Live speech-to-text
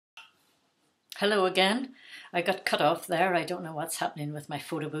Hello again. I got cut off there. I don't know what's happening with my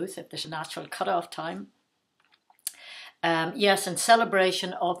photo booth, if there's a natural cut-off time. Yes, in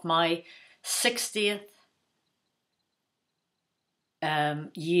celebration of my 60th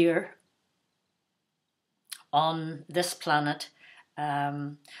year on this planet,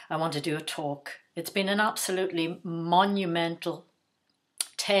 I want to do a talk. It's been an absolutely monumental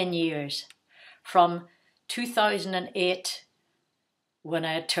 10 years from 2008 when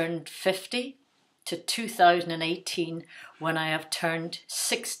I had turned 50 to 2018 when I have turned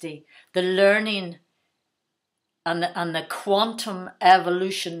 60. The learning and the quantum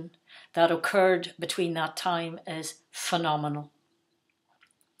evolution that occurred between that time is phenomenal.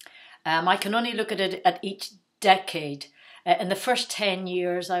 I can only look at it at each decade. In the first 10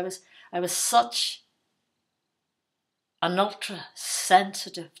 years, I was such an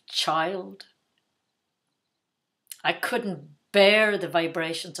ultra-sensitive child. I couldn't bear the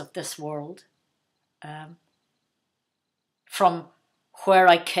vibrations of this world. From where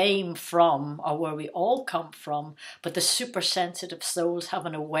I came from, or where we all come from, but the super sensitive souls have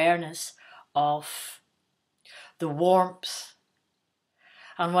an awareness of the warmth.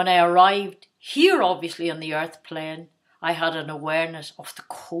 And when I arrived here, obviously on the earth plane, I had an awareness of the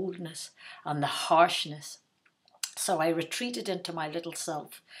coldness and the harshness. So I retreated into my little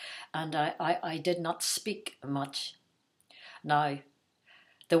self, and I did not speak much. Now,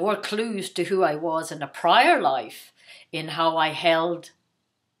 there were clues to who I was in a prior life, in how I held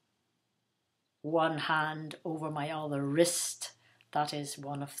one hand over my other wrist. That is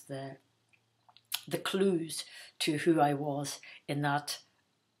one of the clues to who I was in that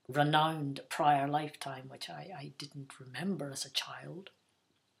renowned prior lifetime, which I didn't remember as a child.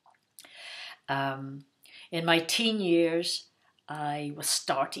 In my teen years, I was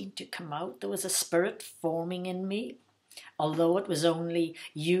starting to come out. There was a spirit forming in me, although it was only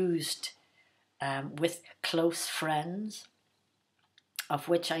used with close friends, of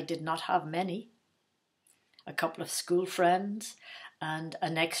which I did not have many. A couple of school friends and a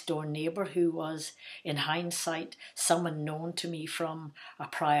next door neighbour who was, in hindsight, someone known to me from a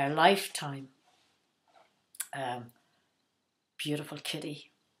prior lifetime. Beautiful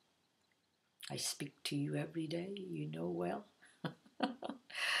kitty. I speak to you every day, you know well.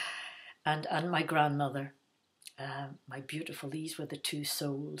 and my grandmother. My beautiful, these were the two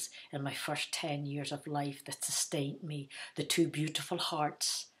souls in my first 10 years of life that sustained me. The two beautiful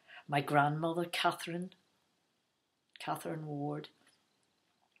hearts, my grandmother, Catherine Ward,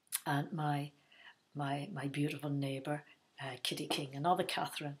 and my beautiful neighbour, Kitty King, another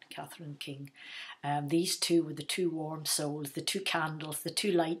Catherine King. These two were the two warm souls, the two candles, the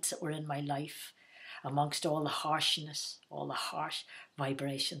two lights that were in my life, amongst all the harshness, all the harsh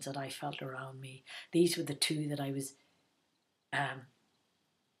vibrations that I felt around me. These were the two that I was, that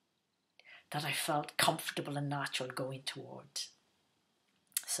I felt comfortable and natural going towards.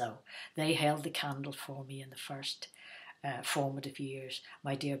 So they held the candle for me in the first formative years.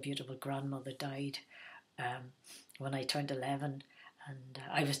 My dear beautiful grandmother died when I turned 11, and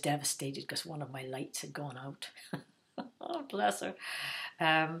I was devastated because one of my lights had gone out. Oh, bless her.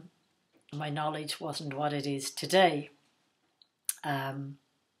 My knowledge wasn't what it is today.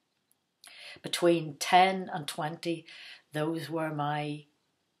 Between 10 and 20, those were I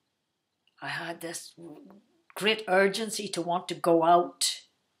had this great urgency to want to go out.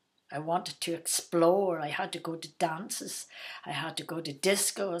 I wanted to explore. I had to go to dances. I had to go to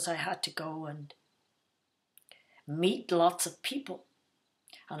discos. I had to go and meet lots of people.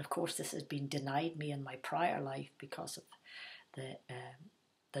 And of course, this has been denied me in my prior life because of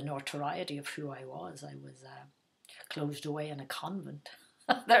the notoriety of who I was. I was closed away in a convent.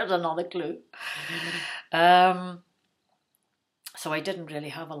 There's another clue. So I didn't really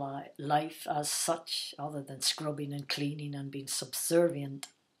have a life as such, other than scrubbing and cleaning and being subservient.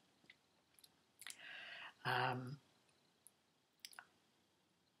 And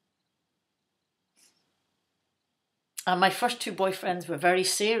my first two boyfriends were very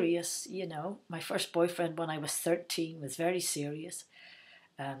serious, you know. My first boyfriend when I was 13 was very serious.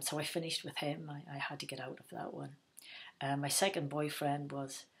 So I finished with him. I had to get out of that one. My second boyfriend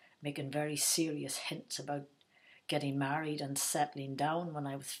was making very serious hints about getting married and settling down when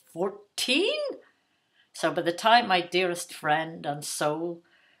I was 14. So by the time my dearest friend and soul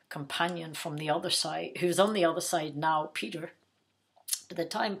companion from the other side, who's on the other side now, Peter, by the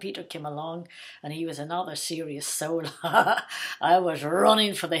time Peter came along and he was another serious soul, I was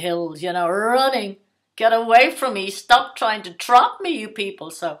running for the hills, you know, running. Get away from me. Stop trying to trap me, you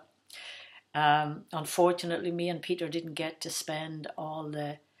people. So, unfortunately, me and Peter didn't get to spend all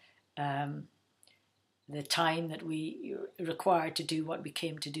the the time that we required to do what we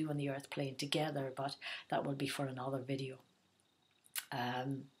came to do on the earth plane together, but that will be for another video.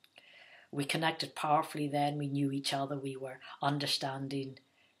 We connected powerfully then. We knew each other. We were understanding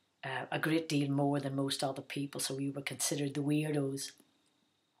a great deal more than most other people, so we were considered the weirdos,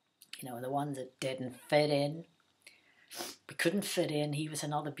 you know, the ones that didn't fit in. We couldn't fit in. He was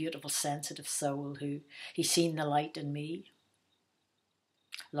another beautiful, sensitive soul who, he seen the light in me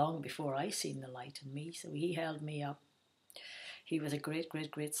long before I seen the light in me, so he held me up. He was a great,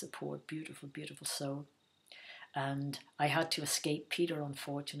 great, great support, beautiful, beautiful soul. And I had to escape Peter,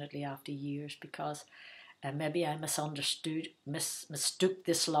 unfortunately, after years, because maybe I mistook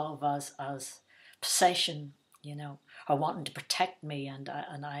this love as possession, you know, or wanting to protect me, and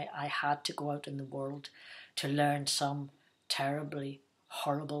I had to go out in the world to learn some terribly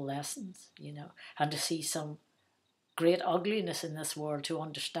horrible lessons, you know, and to see some great ugliness in this world, to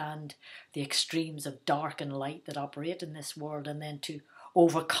understand the extremes of dark and light that operate in this world, and then to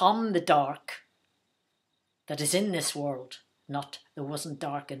overcome the dark that is in this world. Not, there wasn't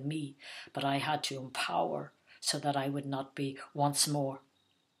dark in me, but I had to empower so that I would not be once more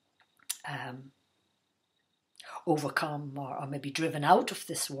overcome or maybe driven out of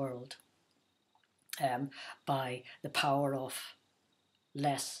this world by the power of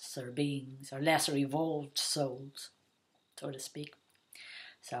lesser beings or lesser evolved souls, so to speak.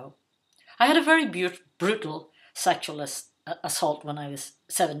 So I had a very brutal sexual assault when I was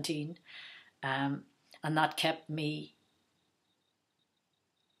 17, and that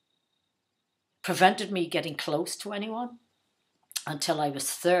prevented me getting close to anyone until I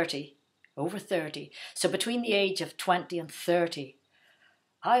was 30, over 30. So between the age of 20 and 30,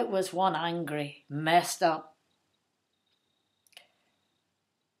 I was one angry, messed up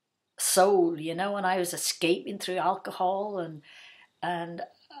soul, you know, and I was escaping through alcohol, and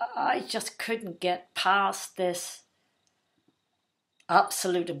I just couldn't get past this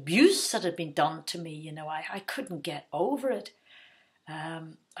absolute abuse that had been done to me, you know. I couldn't get over it.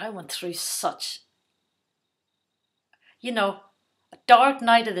 I went through such, you know, a dark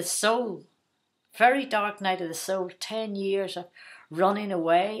night of the soul, very dark night of the soul, 10 years of running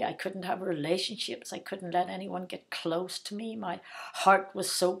away. I couldn't have relationships. I couldn't let anyone get close to me. My heart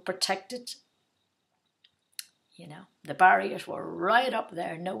was so protected. You know, the barriers were right up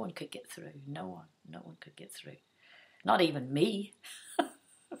there. No one could get through. No one could get through. Not even me.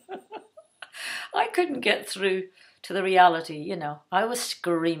 I couldn't get through to the reality, you know. I was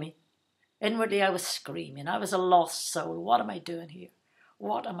screaming. Inwardly, I was screaming. I was a lost soul. What am I doing here?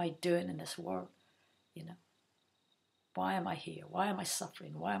 What am I doing in this world? You know, why am I here? Why am I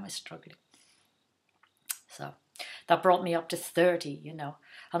suffering? Why am I struggling? So that brought me up to 30, you know.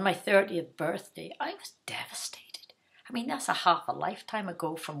 On my 30th birthday, I was devastated. I mean, that's a half a lifetime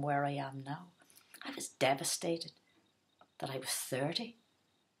ago from where I am now. I was devastated that I was 30.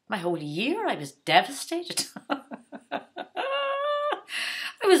 My whole year I was devastated.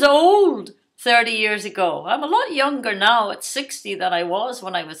 I was old 30 years ago. I'm a lot younger now at 60 than I was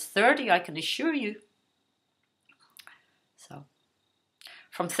when I was 30, I can assure you. So,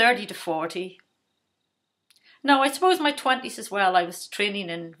 from 30 to 40. No, I suppose my 20s as well. I was training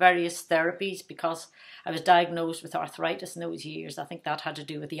in various therapies because I was diagnosed with arthritis in those years. I think that had to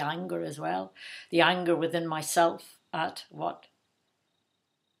do with the anger as well. The anger within myself at what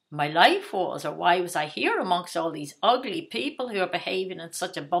my life was, or why was I here amongst all these ugly people who are behaving in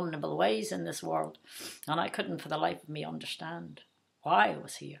such abominable ways in this world. And I couldn't for the life of me understand why I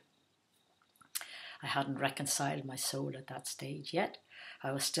was here. I hadn't reconciled my soul at that stage yet.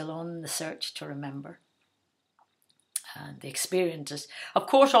 I was still on the search to remember. And the experiences, of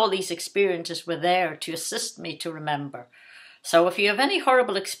course, all these experiences were there to assist me to remember. So if you have any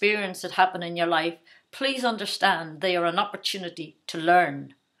horrible experience that happened in your life, please understand they are an opportunity to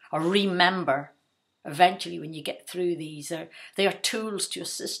learn or remember eventually when you get through these. They are tools to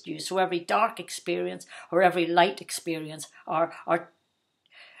assist you. So every dark experience or every light experience are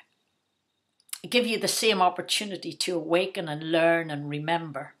give you the same opportunity to awaken and learn and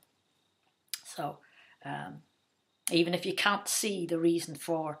remember. So even if you can't see the reason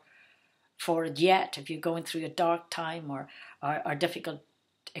for it yet, if you're going through a dark time or difficult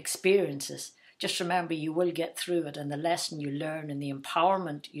experiences, just remember you will get through it, and the lesson you learn and the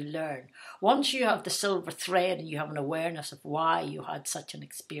empowerment you learn. Once you have the silver thread and you have an awareness of why you had such an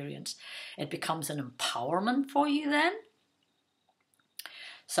experience, it becomes an empowerment for you then.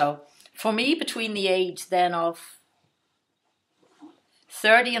 So for me, between the age then of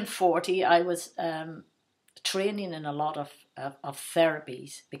 30 and 40, I was training in a lot of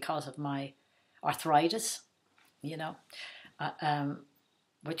therapies because of my arthritis, you know.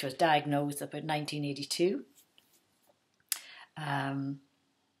 which was diagnosed about 1982.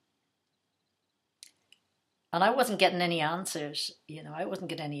 And I wasn't getting any answers, you know, I wasn't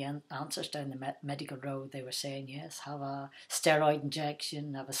getting any answers down the medical road. They were saying, yes, have a steroid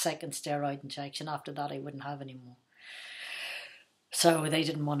injection, have a second steroid injection. After that, I wouldn't have any more. So they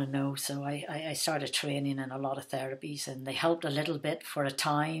didn't want to know. So I started training in a lot of therapies, and they helped a little bit for a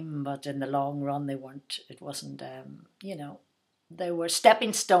time, but in the long run, it wasn't, you know, they were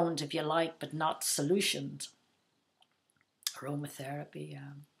stepping stones, if you like, but not solutions. Aromatherapy.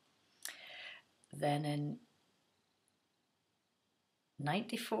 Then in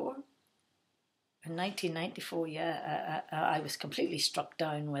 1994, yeah, I was completely struck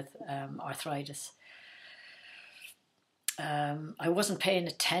down with arthritis. I wasn't paying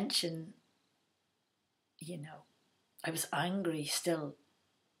attention, you know. I was angry still,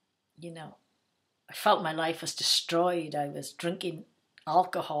 you know. I felt my life was destroyed. I was drinking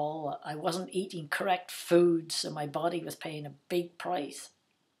alcohol. I wasn't eating correct food, so my body was paying a big price.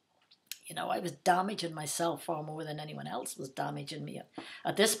 You know, I was damaging myself far more than anyone else was damaging me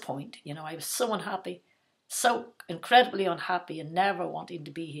at this point. You know, I was so unhappy, so incredibly unhappy, and never wanting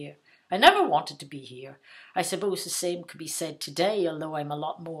to be here. I never wanted to be here. I suppose the same could be said today, although I'm a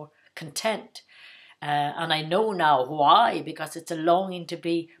lot more content. And I know now why, because it's a longing to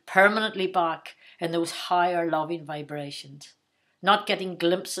be permanently back in those higher loving vibrations. Not getting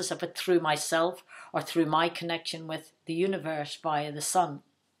glimpses of it through myself or through my connection with the universe via the sun.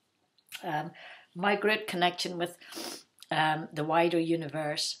 My great connection with the wider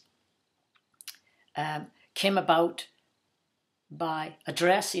universe came about by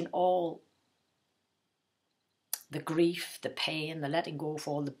addressing all the grief, the pain, the letting go of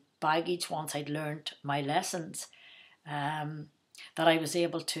all the baggage once I'd learned my lessons, that I was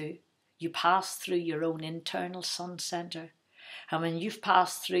able to, you pass through your own internal sun center. And when you've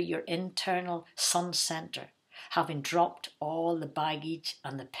passed through your internal sun center, having dropped all the baggage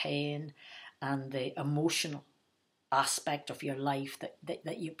and the pain and the emotional aspect of your life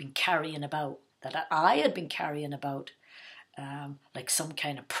that you've been carrying about, that I had been carrying about, like some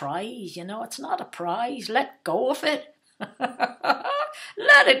kind of prize, you know, it's not a prize. Let go of it.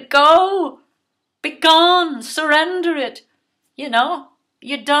 Let it go. Be gone. Surrender it. You know,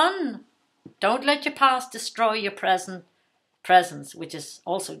 you're done. Don't let your past destroy your presence, which is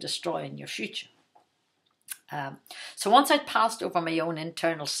also destroying your future. So once I'd passed over my own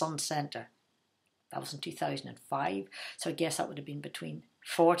internal sun center, that was in 2005, so I guess that would have been between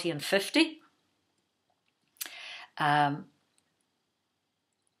 40 and 50. The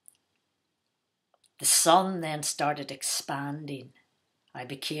sun then started expanding. I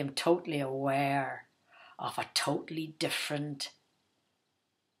became totally aware of a totally different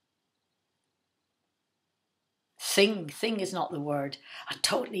thing is not the word, a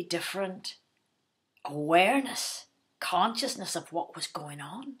totally different awareness, consciousness of what was going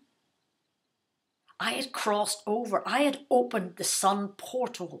on. I had crossed over, I had opened the sun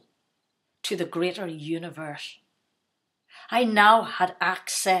portal to the greater universe. I now had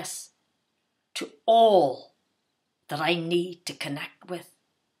access to all that I need to connect with,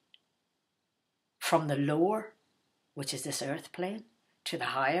 from the lower, which is this earth plane, to the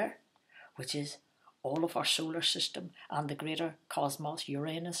higher, which is all of our solar system and the greater cosmos,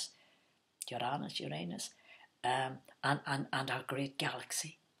 Uranus, and our great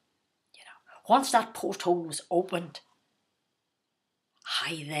galaxy. You know, once that portal was opened,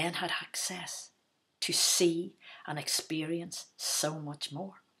 I then had access to see and experience so much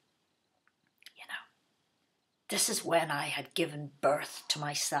more. You know, this is when I had given birth to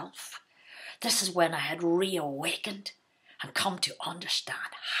myself. This is when I had reawakened and come to understand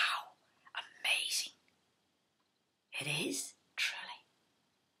how amazing it is, truly.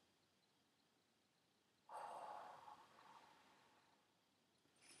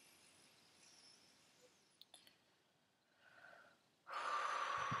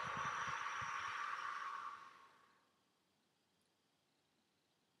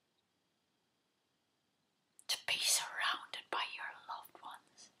 To be surrounded by your loved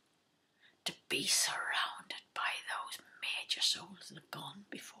ones. To be surrounded by those major souls that have gone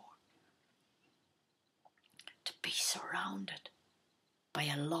before. To be surrounded by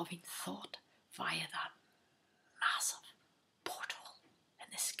a loving thought via that massive portal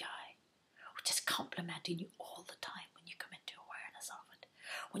in the sky, which is complementing you all the time when you come into awareness of it.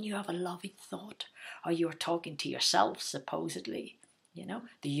 When you have a loving thought, or you're talking to yourself, supposedly, you know,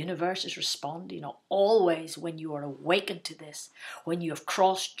 the universe is responding always when you are awakened to this, when you have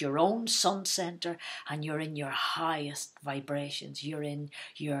crossed your own sun center and you're in your highest vibrations, you're in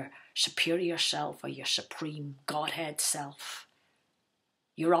your superior self or your supreme Godhead self.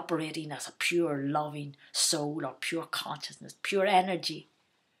 you're operating as a pure loving soul or pure consciousness, pure energy,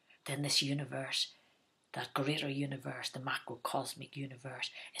 then this universe, that greater universe, the macrocosmic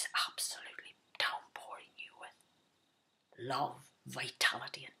universe, is absolutely downpouring you with love,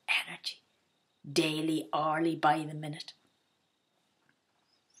 vitality and energy, daily, hourly, by the minute.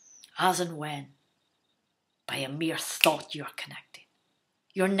 As and when, by a mere thought, you're connecting.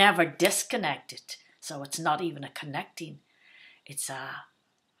 You're never disconnected, so it's not even a connecting. It's a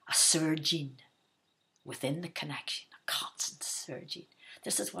surging within the connection, a constant surging.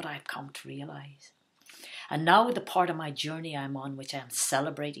 This is what I've come to realise. And now the part of my journey I'm on, which I'm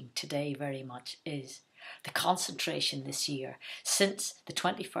celebrating today very much, is the concentration this year, since the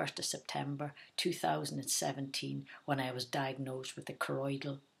 21st of September 2017, when I was diagnosed with the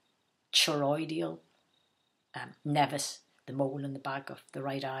choroidal nevus, the mole in the back of the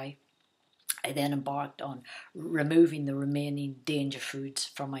right eye. I then embarked on removing the remaining danger foods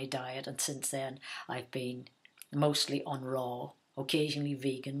from my diet, and since then I've been mostly on raw, occasionally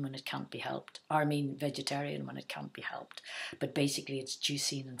vegan when it can't be helped, or I mean vegetarian when it can't be helped, but basically it's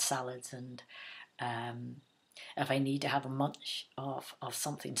juicing and salads, and if I need to have a munch of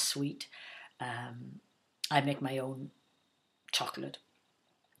something sweet, I make my own chocolate.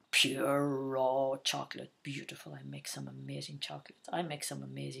 Pure raw chocolate, beautiful. I make some amazing chocolates. I make some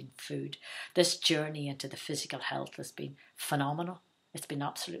amazing food. This journey into the physical health has been phenomenal. It's been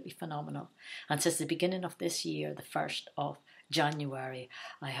absolutely phenomenal. And since the beginning of this year, the 1st of January,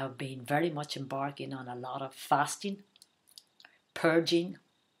 I have been very much embarking on a lot of fasting, purging,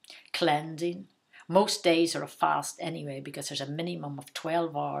 cleansing. Most days are a fast anyway, because there's a minimum of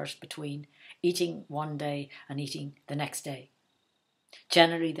 12 hours between eating one day and eating the next day.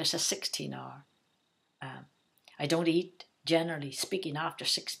 Generally, there's a 16-hour. I don't eat, generally speaking, after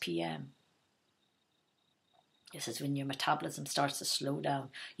 6 p.m. This is when your metabolism starts to slow down.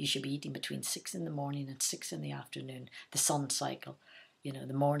 You should be eating between 6 in the morning and 6 in the afternoon. The sun cycle,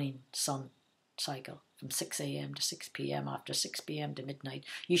 the morning sun cycle from 6 a.m. to 6 p.m. After 6 p.m. to midnight,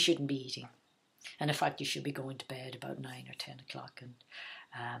 you shouldn't be eating. And in fact, you should be going to bed about 9 or 10 o'clock and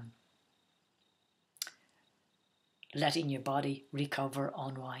letting your body recover,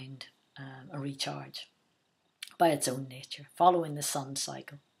 unwind, and recharge by its own nature, following the sun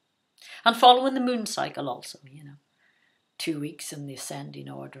cycle. And following the moon cycle also, 2 weeks in the ascending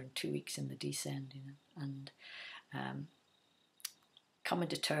order and 2 weeks in the descending. And coming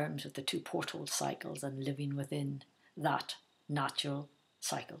to terms with the two portal cycles and living within that natural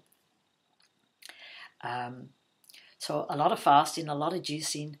cycle. So a lot of fasting, a lot of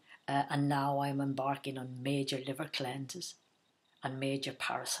juicing, and now I'm embarking on major liver cleanses and major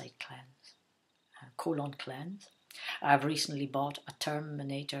parasite cleanse, colon cleanse. I've recently bought a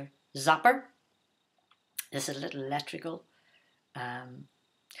Terminator zapper. This is a little electrical.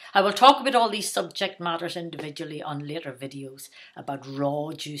 I will talk about all these subject matters individually on later videos about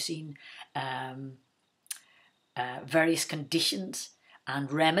raw juicing, various conditions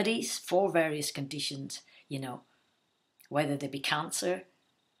and remedies for various conditions, whether they be cancer,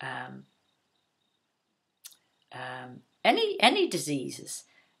 any diseases,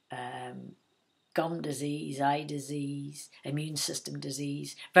 gum disease, eye disease, immune system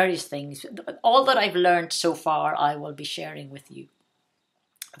disease, various things. All that I've learned so far, I will be sharing with you,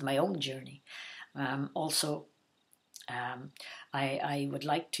 with my own journey. Also, I would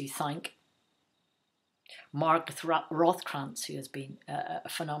like to thank Mark Rothkrantz, who has been a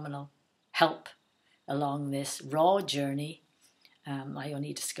phenomenal help along this raw journey. I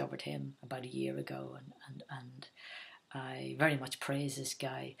only discovered him about a year ago, and I very much praise this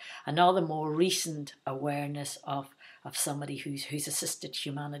guy. And all the more recent awareness of somebody who's assisted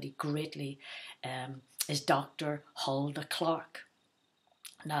humanity greatly is Dr. Hulda Clark.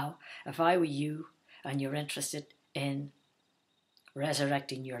 Now, if I were you and you're interested in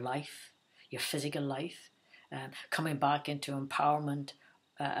resurrecting your life, your physical life, coming back into empowerment,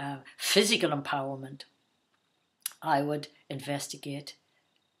 physical empowerment, I would investigate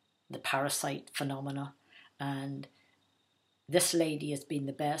the parasite phenomena, and this lady has been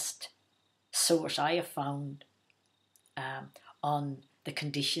the best source I have found on the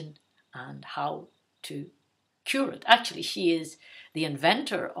condition and how to cure it. Actually, she is the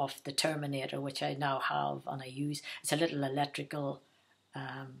inventor of the Terminator, which I now have and I use. It's a little electrical.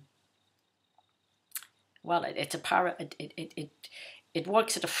 It's it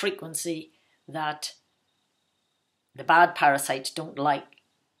works at a frequency that the bad parasites don't like,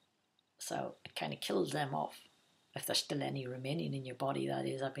 so it kind of kills them off, if there's still any remaining in your body, that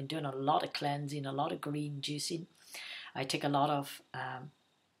is. I've been doing a lot of cleansing, a lot of green juicing. I take a lot of,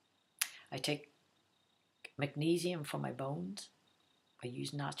 I take magnesium for my bones, I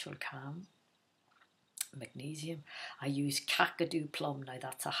use natural calm, magnesium. I use kakadu plum. Now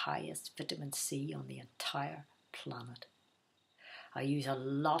that's the highest vitamin C on the entire planet. I use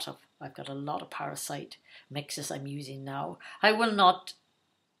I've got a lot of parasite mixes I'm using now. I will not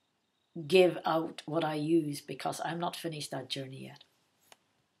give out what I use because I'm not finished that journey yet.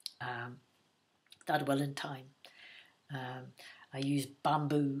 That will in time. I use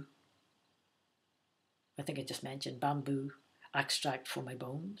bamboo. I think I just mentioned bamboo extract for my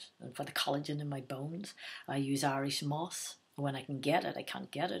bones and for the collagen in my bones. I use Irish moss when I can get it. I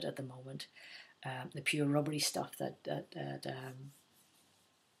can't get it at the moment. The pure rubbery stuff that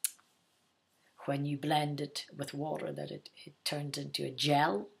when you blend it with water, that it turns into a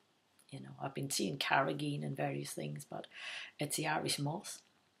gel. You know, I've been seeing carrageen and various things, but it's the Irish moss.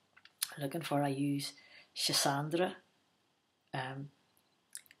 I use schisandra,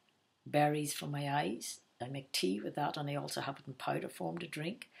 berries for my eyes. I make tea with that, and I also have it in powder form to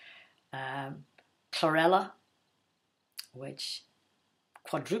drink. Chlorella, which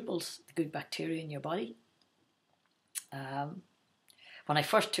quadruples the good bacteria in your body. When I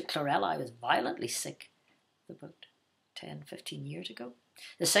first took chlorella, I was violently sick about 10, 15 years ago.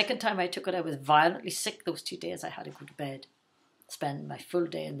 The second time I took it, I was violently sick. Those 2 days I had to go to bed, spend my full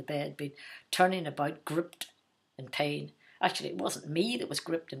day in the bed, being turning about, gripped in pain. Actually, it wasn't me that was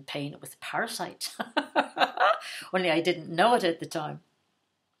gripped in pain, it was the parasite. Only I didn't know it at the time.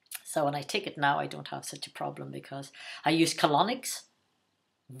 So when I take it now, I don't have such a problem because I use colonics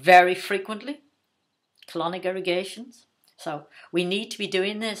very frequently, colonic irrigations. So we need to be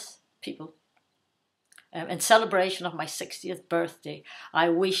doing this, people. In celebration of my 60th birthday, I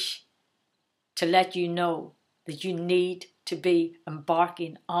wish to let you know that you need to be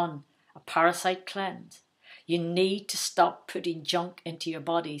embarking on a parasite cleanse. You need to stop putting junk into your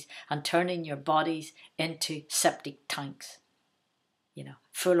bodies and turning your bodies into septic tanks, you know,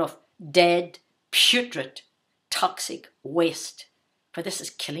 full of dead, putrid, toxic waste. For this is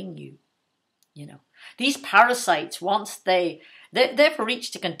killing you, you know. These parasites, once they've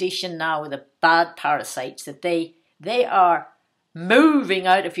reached a condition now with the bad parasites that they are moving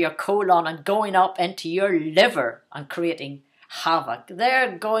out of your colon and going up into your liver and creating havoc.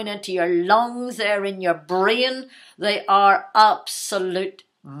 They're going into your lungs, they're in your brain. They are absolute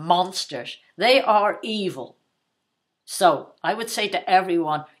monsters. They are evil. So I would say to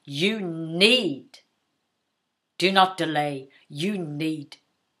everyone, you need, do not delay, you need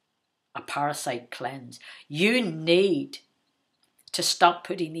a parasite cleanse. You need to stop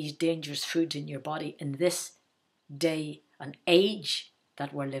putting these dangerous foods in your body in this day and age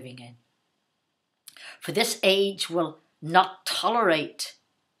that we're living in. For this age will not tolerate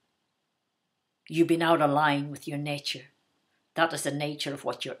you being out of line with your nature. That is the nature of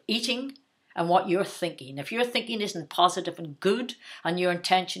what you're eating and what you're thinking. If your thinking isn't positive and good and your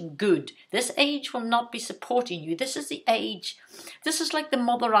intention good, this age will not be supporting you. This is the age, this is like the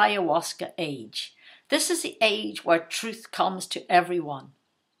Mother Ayahuasca age. This is the age where truth comes to everyone.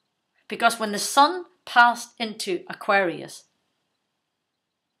 Because when the sun passed into Aquarius,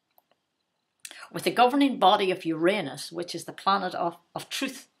 with the governing body of Uranus, which is the planet of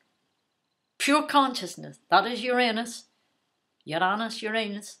truth, pure consciousness, that is Uranus.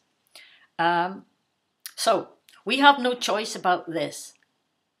 So we have no choice about this.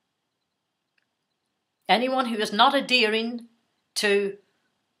 Anyone who is not adhering to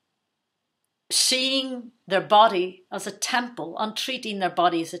seeing their body as a temple and treating their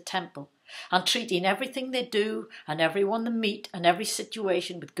body as a temple and treating everything they do and everyone they meet and every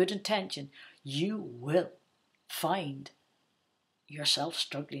situation with good intention, you will find yourself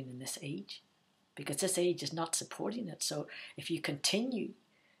struggling in this age because this age is not supporting it. So if you continue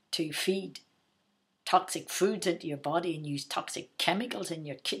to feed toxic foods into your body and use toxic chemicals in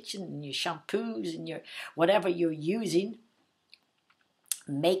your kitchen and your shampoos and your whatever you're using,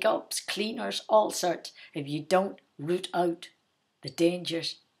 makeups, cleaners, all sorts, if you don't root out the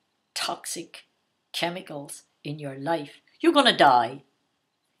dangerous toxic chemicals in your life, you're going to die.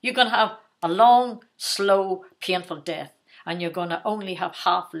 You're going to have a long, slow, painful death, and you're going to only have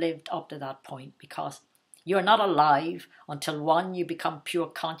half lived up to that point because you're not alive until one, you become pure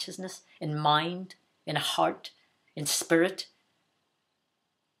consciousness in mind, in heart, in spirit.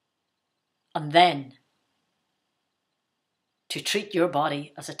 And then to treat your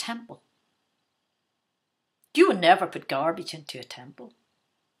body as a temple. You will never put garbage into a temple.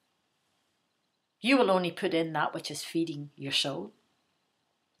 You will only put in that which is feeding your soul,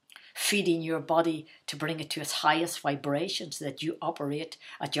 feeding your body to bring it to its highest vibration so that you operate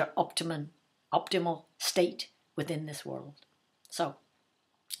at your optimal state within this world. So,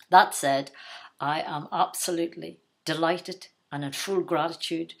 that said, I am absolutely delighted and in full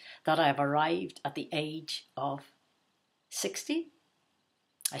gratitude that I have arrived at the age of 60.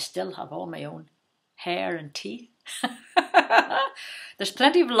 I still have all my own hair and teeth. There's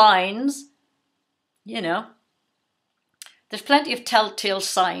plenty of lines, you know. There's plenty of telltale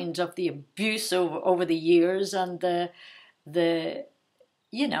signs of the abuse over the years, and the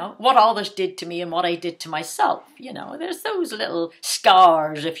you know, what others did to me and what I did to myself. You know, there's those little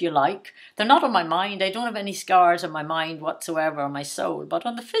scars, if you like. They're not on my mind. I don't have any scars on my mind whatsoever, on my soul, but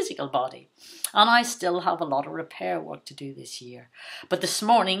on the physical body. And I still have a lot of repair work to do this year. But this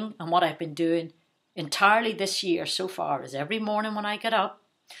morning, and what I've been doing entirely this year so far, is every morning when I get up,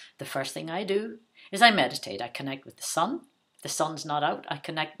 the first thing I do is I meditate. I connect with the sun. If the sun's not out, I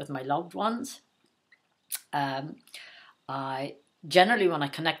connect with my loved ones. Generally, when I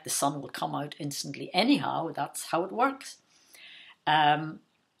connect, the sun will come out instantly anyhow. That's how it works. Unless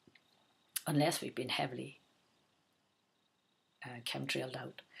we've been heavily chemtrailed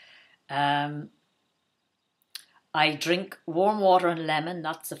out. I drink warm water and lemon.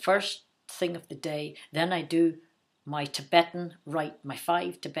 That's the first thing of the day. Then I do my Tibetan rite, my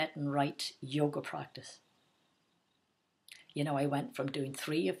 5 Tibetan rite yoga practice. You know, I went from doing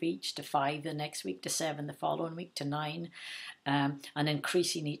 3 of each to 5 the next week, to 7 the following week, to 9, and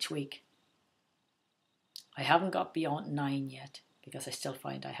increasing each week. I haven't got beyond 9 yet, because I still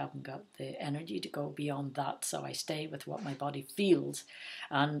find I haven't got the energy to go beyond that, so I stay with what my body feels.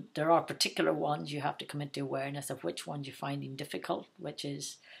 And there are particular ones you have to come into awareness of which ones you're finding difficult, which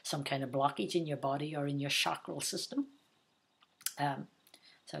is some kind of blockage in your body or in your chakral system.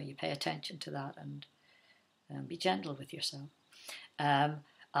 So you pay attention to that and be gentle with yourself.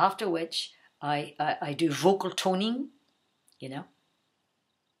 After which I do vocal toning, you know,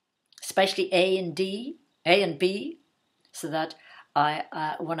 especially A and B, so that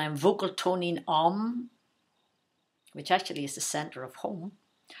when I'm vocal toning which actually is the center of home,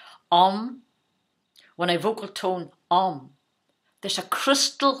 when I vocal tone there's a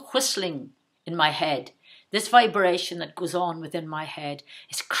crystal whistling in my head. This vibration that goes on within my head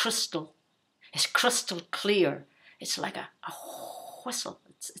is crystal. It's crystal clear. It's like a whistle.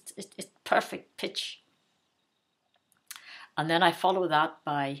 It's perfect pitch. And then I follow that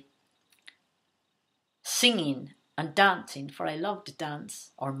by singing and dancing, for I love to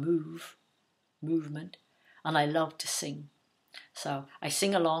dance or movement, and I love to sing. So I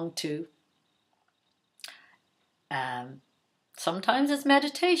sing along to, sometimes it's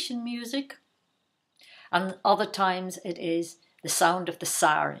meditation music, and other times it is the sound of the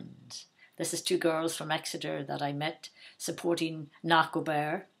sirens. This is 2 girls from Exeter that I met supporting Naco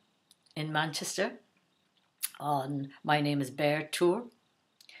Bear in Manchester on My Name is Bear tour.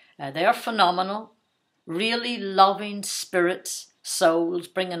 They are phenomenal, really loving spirits, souls,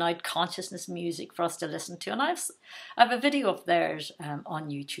 bringing out consciousness music for us to listen to. And I have a video of theirs on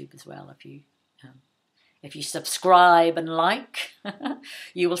YouTube as well. If you subscribe and like,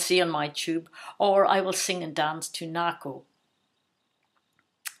 you will see on my tube, or I will sing and dance to Naco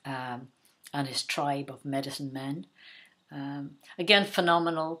and his tribe of medicine men. Again,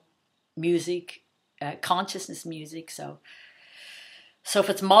 phenomenal music, consciousness music. So if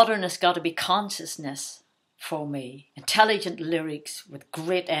it's modern, it's got to be consciousness for me. Intelligent lyrics with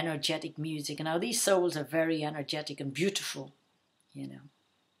great energetic music. And now these souls are very energetic and beautiful, you know.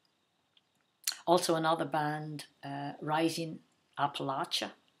 Also another band, Rising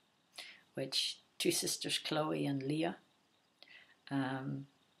Appalachia, which 2 sisters, Chloe and Leah,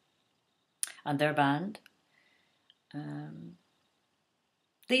 and their band.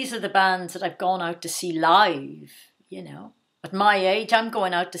 These are the bands that I've gone out to see live, you know. At my age, I'm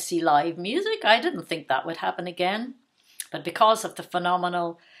going out to see live music. I didn't think that would happen again. But because of the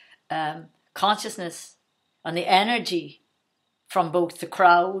phenomenal consciousness and the energy from both the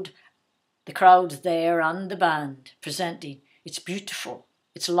crowds there and the band presenting, it's beautiful.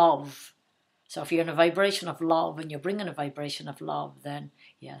 It's love. So if you're in a vibration of love and you're bringing a vibration of love, then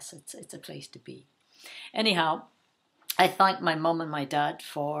yes, it's a place to be. Anyhow, I thank my mum and my dad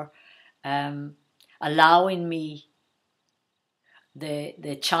for allowing me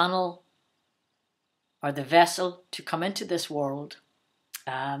the channel or the vessel to come into this world.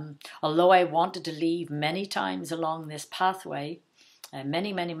 Although I wanted to leave many times along this pathway,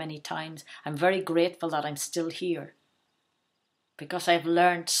 many times, I'm very grateful that I'm still here, because I've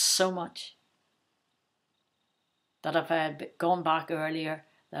learned so much. That if I had gone back earlier,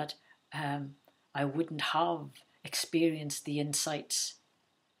 that I wouldn't have experienced the insights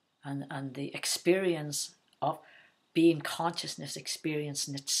and the experience of being consciousness experience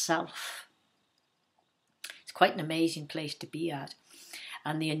in itself. It's quite an amazing place to be at.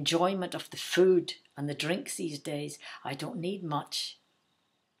 And the enjoyment of the food And the drinks these days, I don't need much.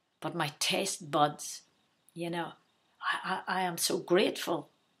 But my taste buds, you know, I am so grateful.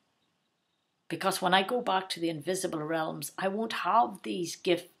 Because when I go back to the invisible realms, I won't have these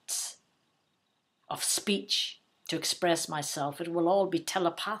gifts of speech to express myself. It will all be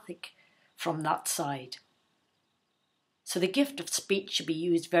telepathic from that side. So the gift of speech should be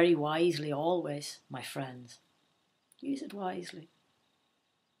used very wisely always, my friends. Use it wisely.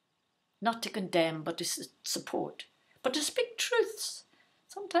 Not to condemn, but to support. But to speak truths.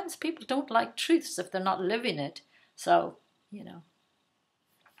 Sometimes people don't like truths if they're not living it. So, you know.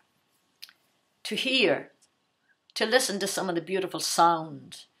 To hear, to listen to some of the beautiful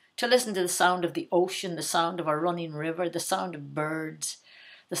sounds, to listen to the sound of the ocean, the sound of a running river, the sound of birds,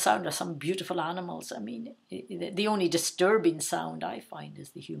 the sound of some beautiful animals. I mean, the only disturbing sound I find is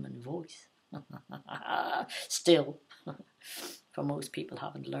the human voice. Still, for most people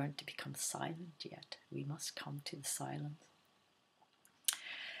haven't learned to become silent yet. We must come to the silence.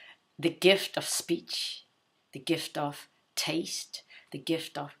 The gift of speech, the gift of taste, the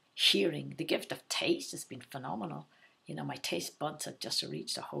gift of hearing, the gift of taste has been phenomenal. You know, my taste buds have just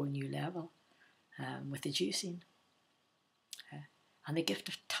reached a whole new level with the juicing. And the gift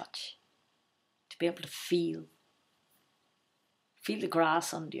of touch, to be able to feel the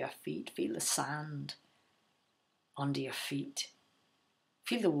grass under your feet, feel the sand under your feet,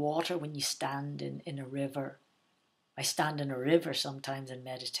 feel the water when you stand in a river. I stand in a river sometimes and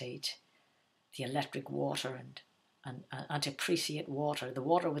meditate, the electric water and to appreciate water, the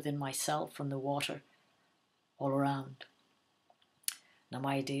water within myself from the water all around. Now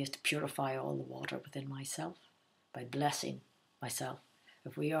my idea is to purify all the water within myself by blessing myself.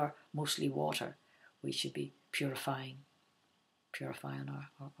 If we are mostly water, we should be purifying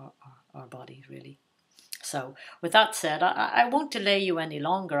our bodies, really. So with that said, I won't delay you any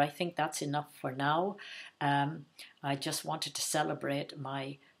longer. I think that's enough for now. I just wanted to celebrate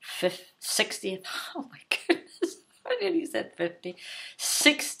my 60th, oh my goodness, I nearly said 50,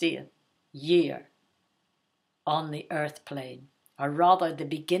 60th year on the earth plane, or rather the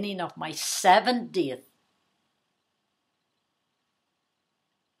beginning of my 70th.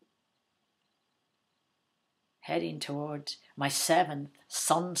 Heading towards my 7th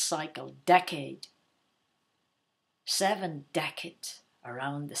sun cycle decade. 7 decades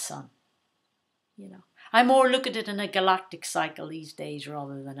around the sun. You know, I more look at it in a galactic cycle these days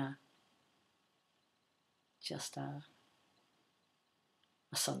rather than just a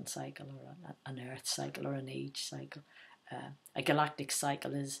sun cycle or an earth cycle or an age cycle. A galactic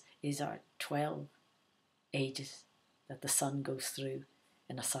cycle is our 12 ages that the sun goes through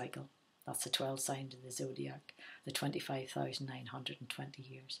in a cycle. That's the 12 signs of the zodiac, the 25,920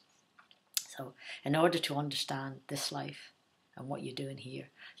 years. So in order to understand this life and what you're doing here,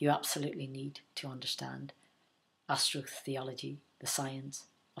 you absolutely need to understand astrotheology, the science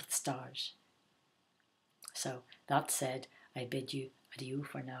of the stars. So that said, I bid you adieu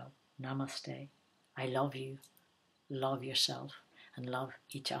for now. Namaste. I love you, love yourself, and love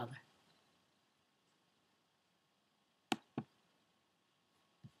each other.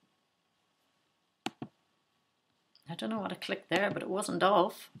 I don't know what I clicked there, but it wasn't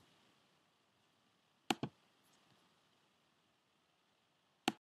off.